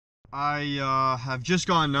I have just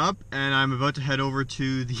gotten up and I'm about to head over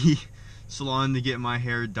to the salon to get my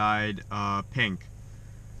hair dyed pink.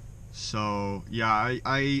 So yeah,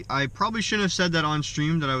 I probably shouldn't have said that on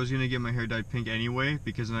stream that I was gonna get my hair dyed pink anyway,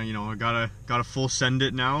 because I I gotta full send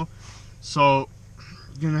it now. So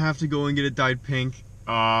gonna have to go and get it dyed pink.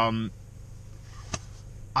 I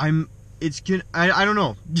don't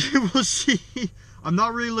know. We'll see. I'm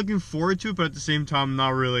not really looking forward to it, but at the same time, I'm not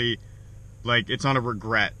really, like, it's not a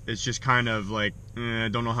regret. It's just kind of like, I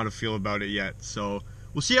don't know how to feel about it yet. So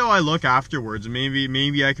we'll see how I look afterwards.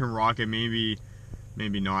 Maybe I can rock it. Maybe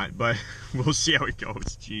not. But we'll see how it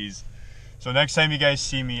goes. Jeez. So next time you guys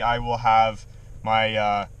see me, I will have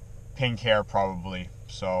my pink hair probably.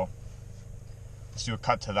 So let's do a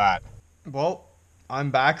cut to that. Well,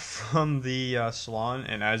 I'm back from the salon,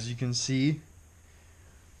 and as you can see,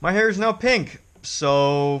 my hair is now pink.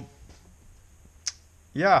 So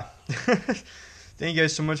yeah. Thank you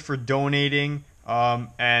guys so much for donating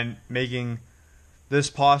and making this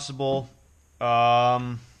possible.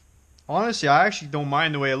 Honestly, I actually don't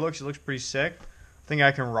mind the way it looks. It looks pretty sick. I think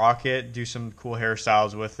I can rock it, do some cool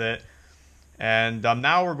hairstyles with it. And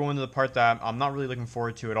now we're going to the part that I'm not really looking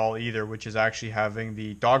forward to at all either, which is actually having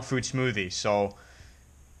the dog food smoothie. So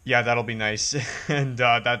yeah, that'll be nice. And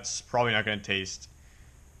that's probably not going to taste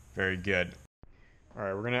very good. All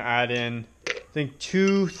right, we're going to add in, I think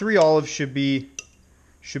 3 olives should be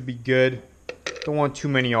good. Don't want too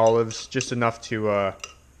many olives, just enough to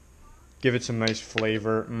give it some nice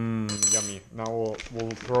flavor. Yummy. Now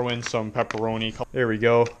we'll throw in some pepperoni. There we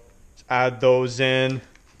go. Let's add those in.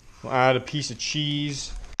 We'll add a piece of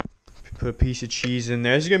cheese. Put a piece of cheese in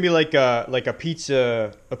there. This is gonna be like a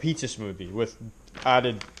pizza smoothie with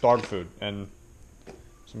added dog food and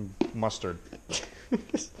some mustard.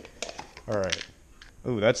 All right.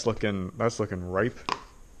 Ooh, that's looking ripe.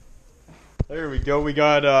 There we go. We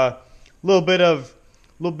got a little bit of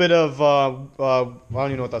I don't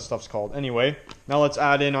even know what that stuff's called. Anyway, now let's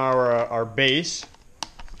add in our base,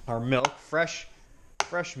 our milk, fresh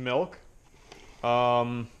milk.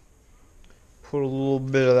 Put a little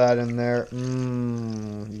bit of that in there.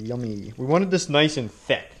 Yummy. We wanted this nice and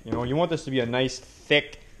thick. You know, you want this to be a nice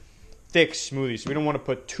thick smoothie. So we don't want to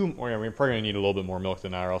put too. Oh yeah, we're probably gonna need a little bit more milk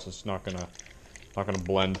than that, or else it's not gonna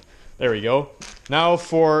blend. There we go. Now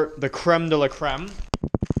for the creme de la creme.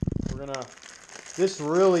 This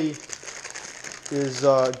really is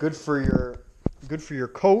good for your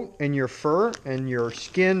coat and your fur and your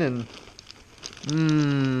skin,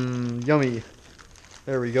 and yummy.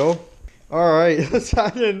 There we go. All right, let's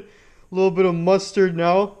add in a little bit of mustard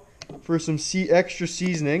now for some extra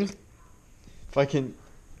seasoning. If I can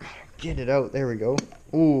get it out, there we go.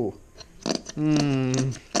 Ooh,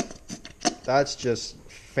 that's just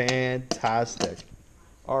fantastic.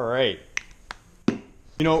 All right.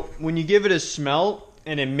 You know, when you give it a smell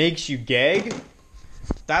and it makes you gag,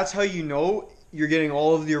 that's how you know you're getting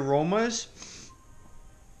all of the aromas.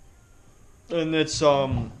 And it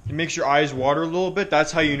makes your eyes water a little bit.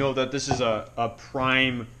 That's how you know that this is a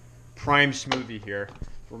prime smoothie here.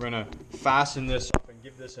 We're gonna fasten this up and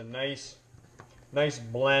give this a nice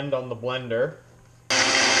blend on the blender.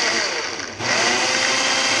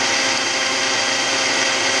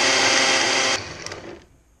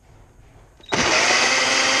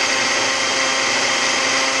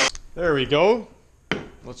 There we go.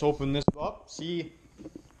 Let's open this up, see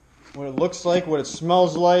what it looks like, what it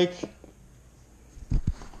smells like.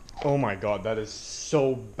 Oh my god, that is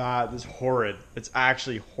so bad. This is horrid. It's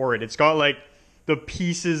actually horrid. It's got like the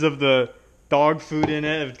pieces of the dog food in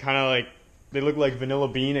it. It's kind of like, they look like vanilla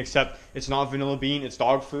bean, except it's not vanilla bean, it's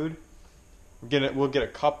dog food. We'll get a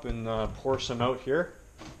cup and pour some out here.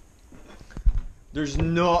 There's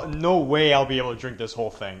no way I'll be able to drink this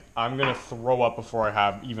whole thing. I'm gonna throw up before I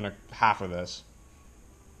have even half of this.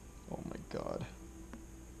 Oh my god.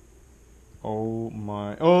 Oh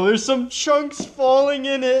my. Oh, there's some chunks falling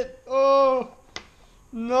in it. Oh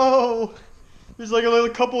no. There's like a little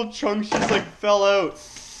couple of chunks just like fell out.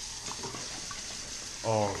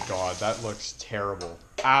 Oh god, that looks terrible.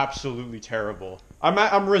 Absolutely terrible.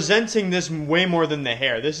 I'm resenting this way more than the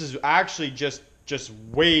hair. This is actually just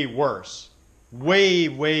way worse. Way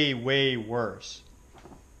worse.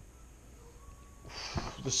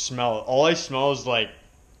 The smell. All I smell is like,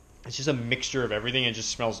 it's just a mixture of everything. It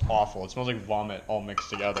just smells awful. It smells like vomit all mixed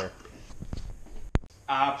together.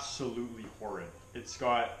 Absolutely horrid. It's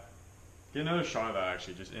got, get another shot of that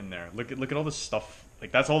actually just in there. Look at all the stuff.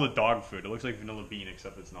 Like, that's all the dog food. It looks like vanilla bean,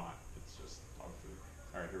 except it's not. It's just dog food.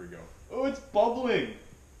 All right, here we go. Oh, it's bubbling.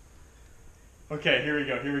 Okay, here we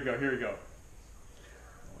go. Oh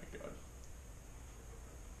my god.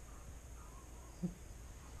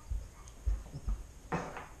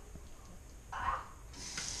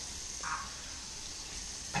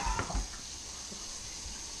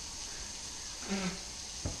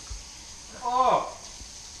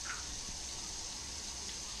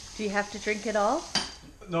 Do you have to drink it all?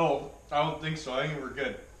 No, I don't think so. I think we're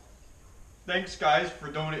good. Thanks, guys,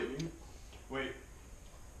 for donating. Wait.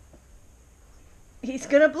 He's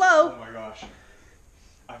gonna blow. Oh my gosh.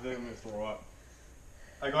 I think I'm gonna throw up.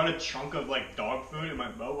 I got a chunk of like dog food in my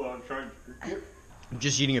mouth while I'm trying to drink it. I'm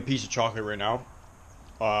just eating a piece of chocolate right now.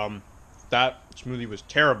 That smoothie was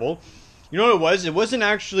terrible. You know what it was? It wasn't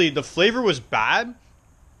actually, the flavor was bad.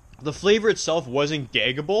 The flavor itself wasn't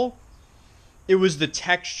gaggable. It was the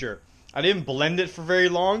texture. I didn't blend it for very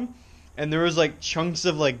long, and there was like chunks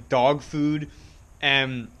of like dog food,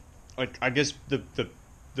 and like I guess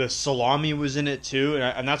the salami was in it too,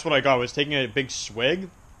 and that's what I got. I was taking a big swig,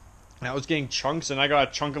 and I was getting chunks, and I got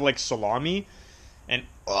a chunk of like salami, and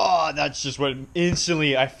oh, that's just what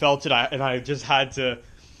instantly I felt it, and I just had to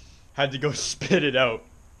go spit it out.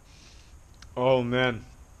 Oh man.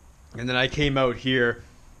 And then I came out here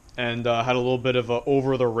and had a little bit of a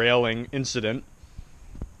over the railing incident.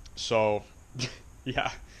 So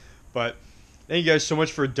yeah, but thank you guys so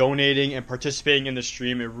much for donating and participating in the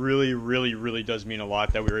stream. It really, really, really does mean a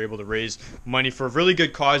lot that we were able to raise money for a really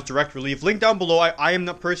good cause, Direct Relief. Link down below. I am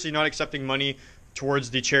not personally not accepting money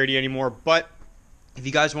towards the charity anymore, but if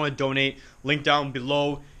you guys want to donate, link down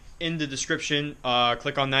below in the description.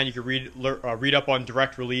 Click on that. You can read up on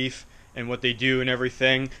Direct Relief and what they do and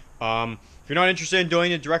everything. If you're not interested in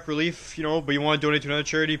donating to Direct Relief, but you want to donate to another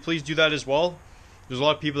charity, please do that as well. There's a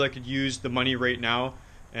lot of people that could use the money right now,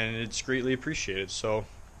 and it's greatly appreciated. So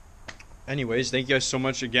anyways, thank you guys so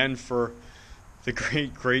much again for the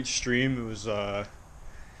great stream. It was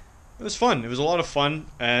fun. It was a lot of fun,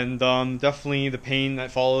 and definitely the pain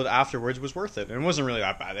that followed afterwards was worth it. And it wasn't really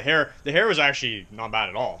that bad. The hair was actually not bad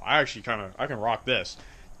at all. I can rock this,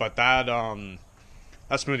 but that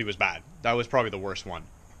smoothie was bad. That was probably the worst one.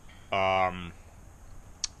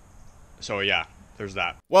 So yeah, there's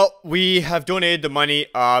that. Well, we have donated the money.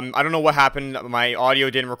 I don't know what happened. My audio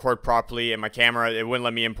didn't record properly, and my camera, it wouldn't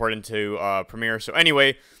let me import into Premiere. So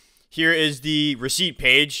anyway, here is the receipt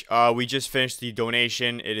page. We just finished the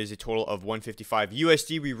donation. It is a total of 155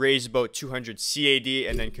 USD. We raised about 200 CAD,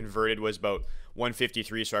 and then converted was about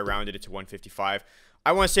 153, so I rounded it to 155.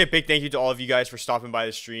 I want to say a big thank you to all of you guys for stopping by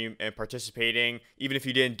the stream and participating. Even if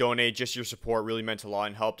you didn't donate, just your support really meant a lot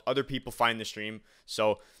and helped other people find the stream.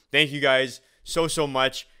 So thank you guys so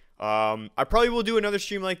much. I probably will do another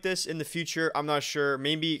stream like this in the future. I'm not sure.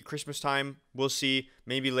 Maybe Christmas time. We'll see.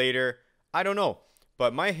 Maybe later. I don't know.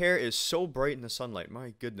 But my hair is so bright in the sunlight.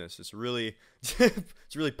 My goodness, it's really,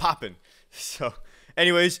 it's really popping. So,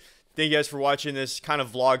 anyways, thank you guys for watching this kind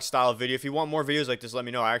of vlog style video. If you want more videos like this, let me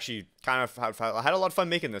know. I actually I had a lot of fun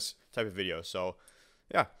making this type of video. So,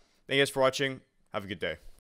 yeah, thank you guys for watching. Have a good day.